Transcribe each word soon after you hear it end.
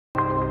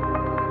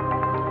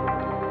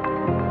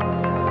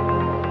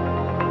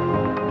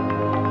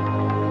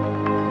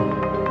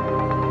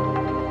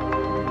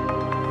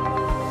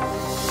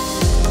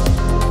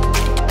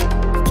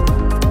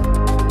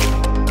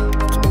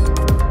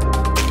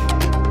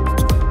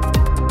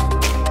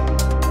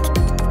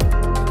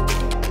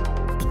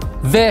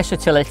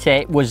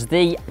Versatility was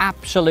the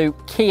absolute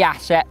key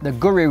asset the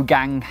GURU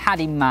gang had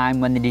in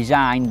mind when they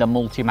designed the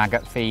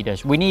multi-maggot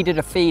feeders. We needed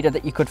a feeder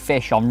that you could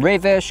fish on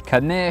rivers,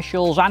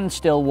 commercials and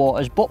still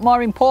waters, but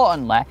more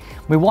importantly,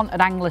 we wanted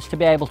anglers to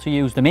be able to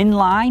use them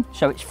inline,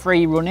 so it's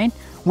free running,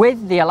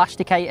 with the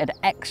elasticated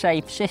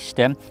X-safe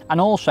system and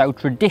also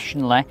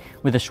traditionally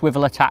with a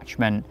swivel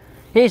attachment.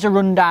 Here's a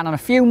rundown on a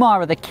few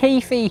more of the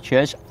key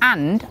features,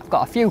 and I've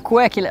got a few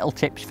quirky little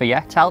tips for you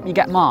to help you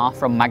get more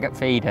from maggot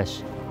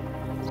feeders.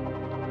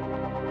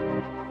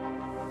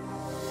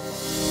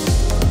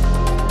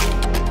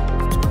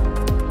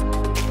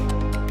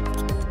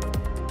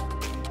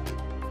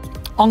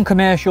 On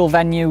commercial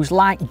venues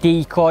like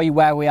Decoy,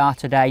 where we are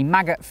today,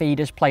 maggot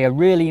feeders play a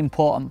really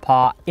important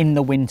part in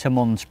the winter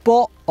months,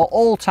 but at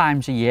all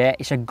times of year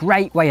it's a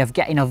great way of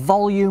getting a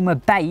volume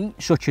of bait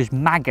such as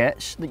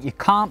maggots that you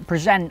can't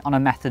present on a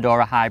method or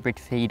a hybrid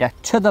feeder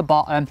to the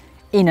bottom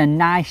in a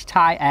nice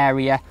tight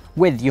area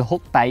with your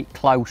hook bait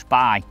close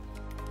by.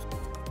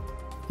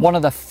 One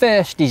of the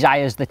first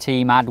desires the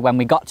team had when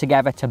we got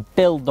together to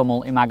build the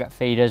multi-maggot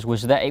feeders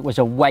was that it was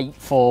a weight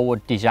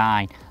forward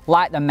design.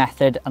 Like the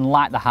method and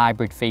like the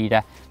hybrid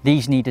feeder,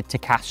 these needed to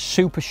cast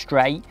super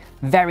straight,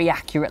 very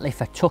accurately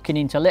for tucking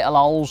into little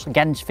holes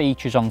against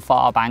features on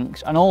far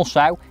banks, and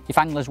also, if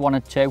anglers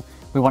wanted to,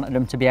 we wanted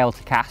them to be able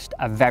to cast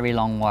a very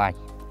long way.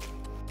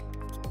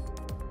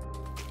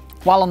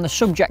 While on the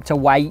subject of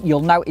weight,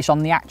 you'll notice on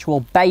the actual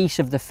base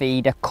of the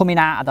feeder coming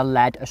out of the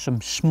lead are some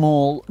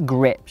small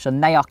grips,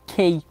 and they are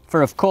key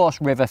for, of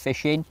course, river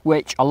fishing,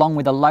 which along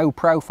with the low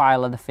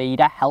profile of the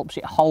feeder helps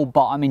it hold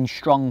bottom in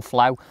strong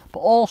flow, but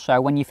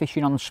also when you're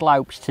fishing on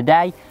slopes.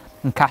 Today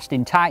I'm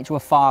casting tight to a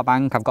far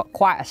bank, I've got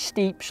quite a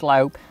steep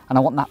slope and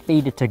I want that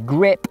feeder to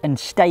grip and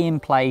stay in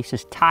place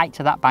as tight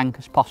to that bank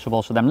as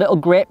possible, so them little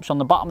grips on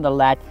the bottom of the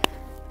lead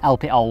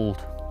help it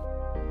hold.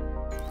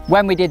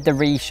 When we did the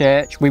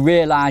research, we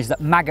realised that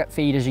maggot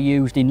feeders are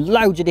used in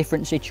loads of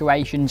different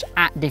situations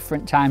at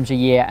different times of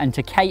year, and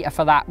to cater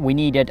for that we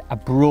needed a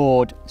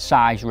broad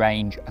size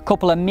range. A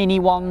couple of mini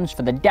ones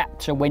for the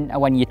depths of winter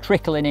when you're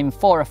trickling in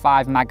 4 or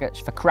 5 maggots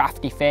for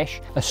crafty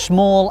fish, a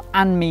small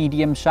and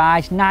medium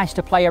size, nice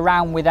to play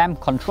around with them,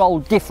 control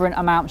different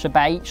amounts of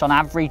baits on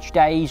average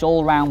days,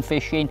 all round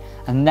fishing,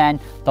 and then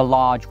the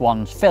large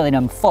ones, filling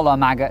them full of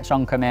maggots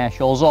on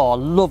commercials or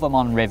love them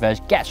on rivers,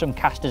 get some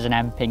casters and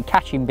emping,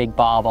 catching big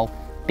barbel,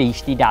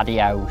 beastie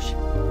daddy-os.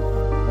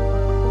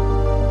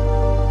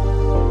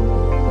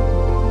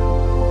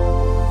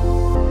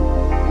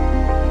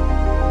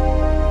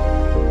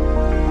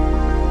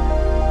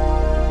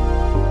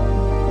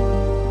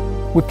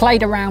 We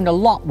played around a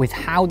lot with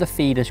how the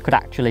feeders could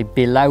actually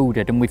be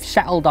loaded, and we've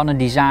settled on a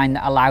design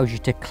that allows you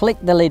to click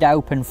the lid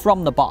open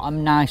from the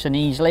bottom nice and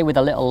easily with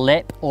a little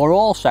lip, or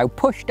also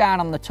push down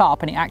on the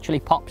top and it actually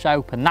pops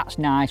open. That's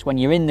nice when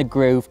you're in the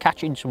groove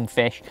catching some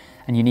fish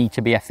and you need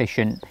to be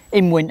efficient.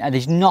 In winter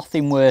there's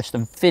nothing worse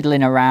than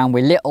fiddling around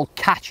with little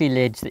catchy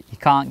lids that you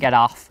can't get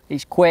off.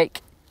 It's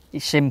quick,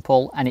 it's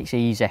simple and it's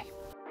easy.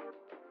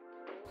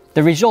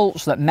 The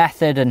results that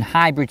method and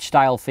hybrid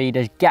style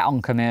feeders get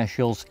on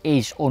commercials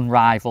is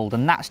unrivaled,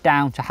 and that's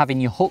down to having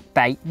your hook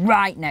bait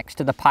right next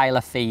to the pile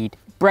of feed.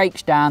 It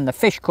breaks down, the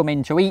fish come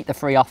in to eat the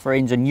free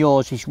offerings and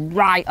yours is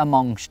right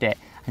amongst it.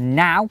 And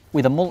now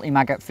with the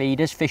multi-maggot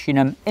feeders, fishing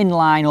them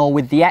inline or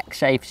with the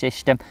X-safe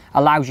system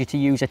allows you to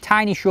use a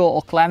tiny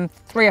short hook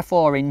length, 3 or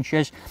 4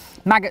 inches.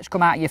 Maggots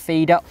come out of your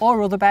feeder,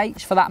 or other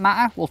baits for that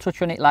matter, we'll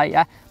touch on it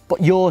later,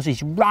 but yours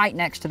is right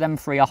next to them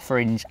free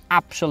offerings,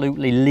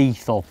 absolutely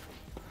lethal.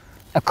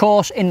 Of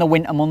course, in the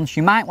winter months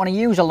you might want to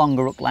use a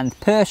longer hook length.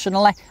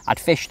 Personally, I'd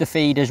fish the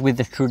feeders with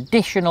the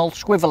traditional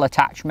swivel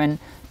attachment,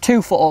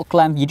 2 foot hook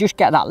length. You just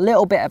get that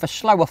little bit of a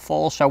slower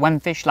fall, so when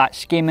fish like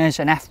skimmers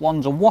and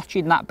F1s are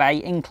watching that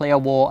bait in clear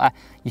water,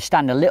 you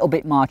stand a little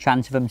bit more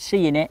chance of them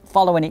seeing it,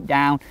 following it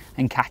down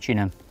and catching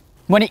them.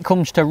 When it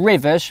comes to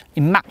rivers,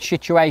 in match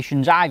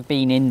situations I've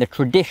been in, the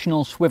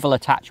traditional swivel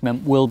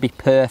attachment will be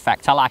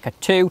perfect. I like a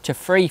 2 to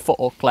 3 foot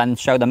hook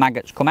length so the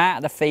maggots come out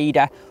of the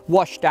feeder,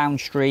 wash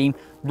downstream,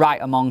 right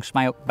amongst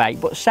my hook bait.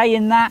 But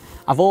saying that,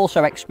 I've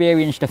also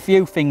experienced a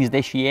few things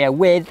this year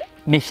with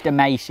Mr.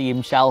 Macy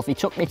himself. He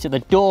took me to the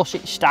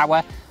Dorset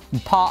Stour,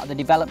 and part of the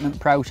development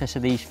process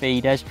of these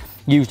feeders,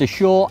 used a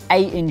short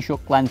 8-inch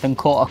hook length and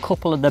caught a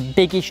couple of the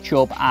biggest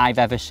chub I've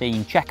ever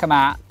seen. Check them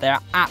out, they're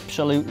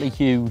absolutely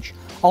huge.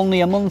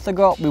 Only a month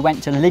ago we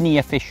went to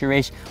Linear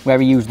Fisheries where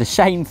we used the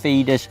same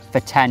feeders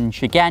for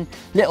tench. Again,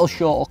 little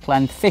short hook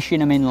length, fishing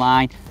them in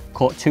line,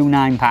 caught 2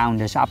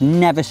 9-pounders. I've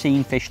never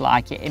seen fish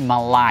like it in my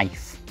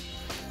life.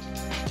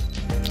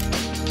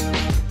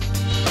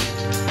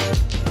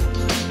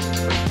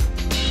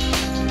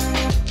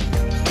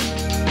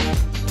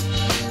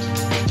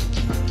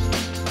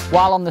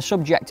 While on the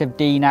subject of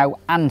dino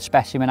and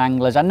specimen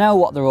anglers, I know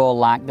what they're all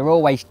like. They're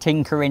always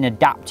tinkering,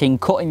 adapting,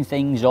 cutting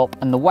things up,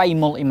 and the way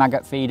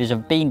multi-maggot feeders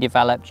have been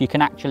developed, you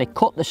can actually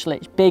cut the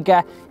slits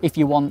bigger if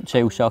you want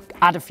to. So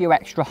add a few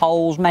extra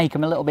holes, make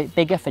them a little bit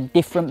bigger for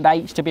different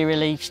baits to be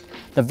released.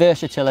 The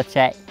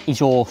versatility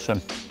is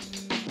awesome.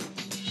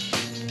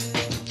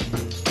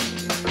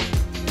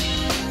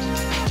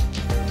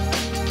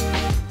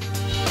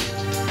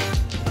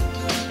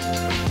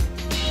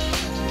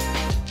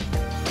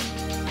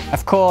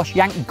 course,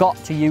 you ain't got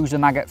to use the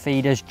maggot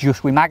feeders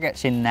just with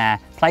maggots in there.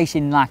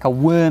 Placing like a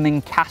worm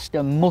and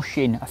caster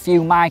mushing a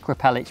few micro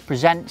pellets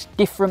presents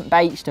different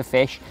baits to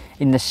fish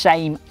in the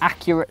same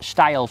accurate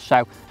style.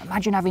 So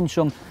imagine having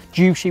some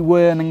juicy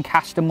worm and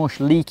caster mush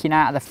leaking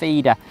out of the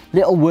feeder,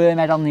 little worm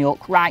head on the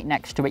hook right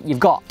next to it. You've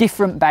got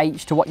different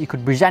baits to what you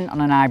could present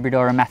on an hybrid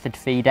or a method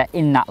feeder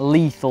in that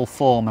lethal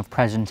form of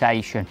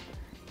presentation.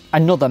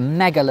 Another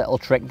mega little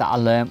trick that I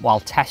learnt while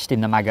testing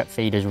the maggot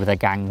feeders with a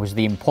gang was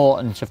the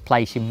importance of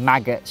placing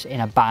maggots in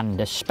a band,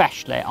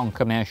 especially on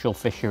commercial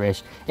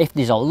fisheries. If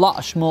there's a lot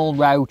of small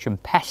roach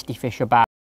and pesky fish about,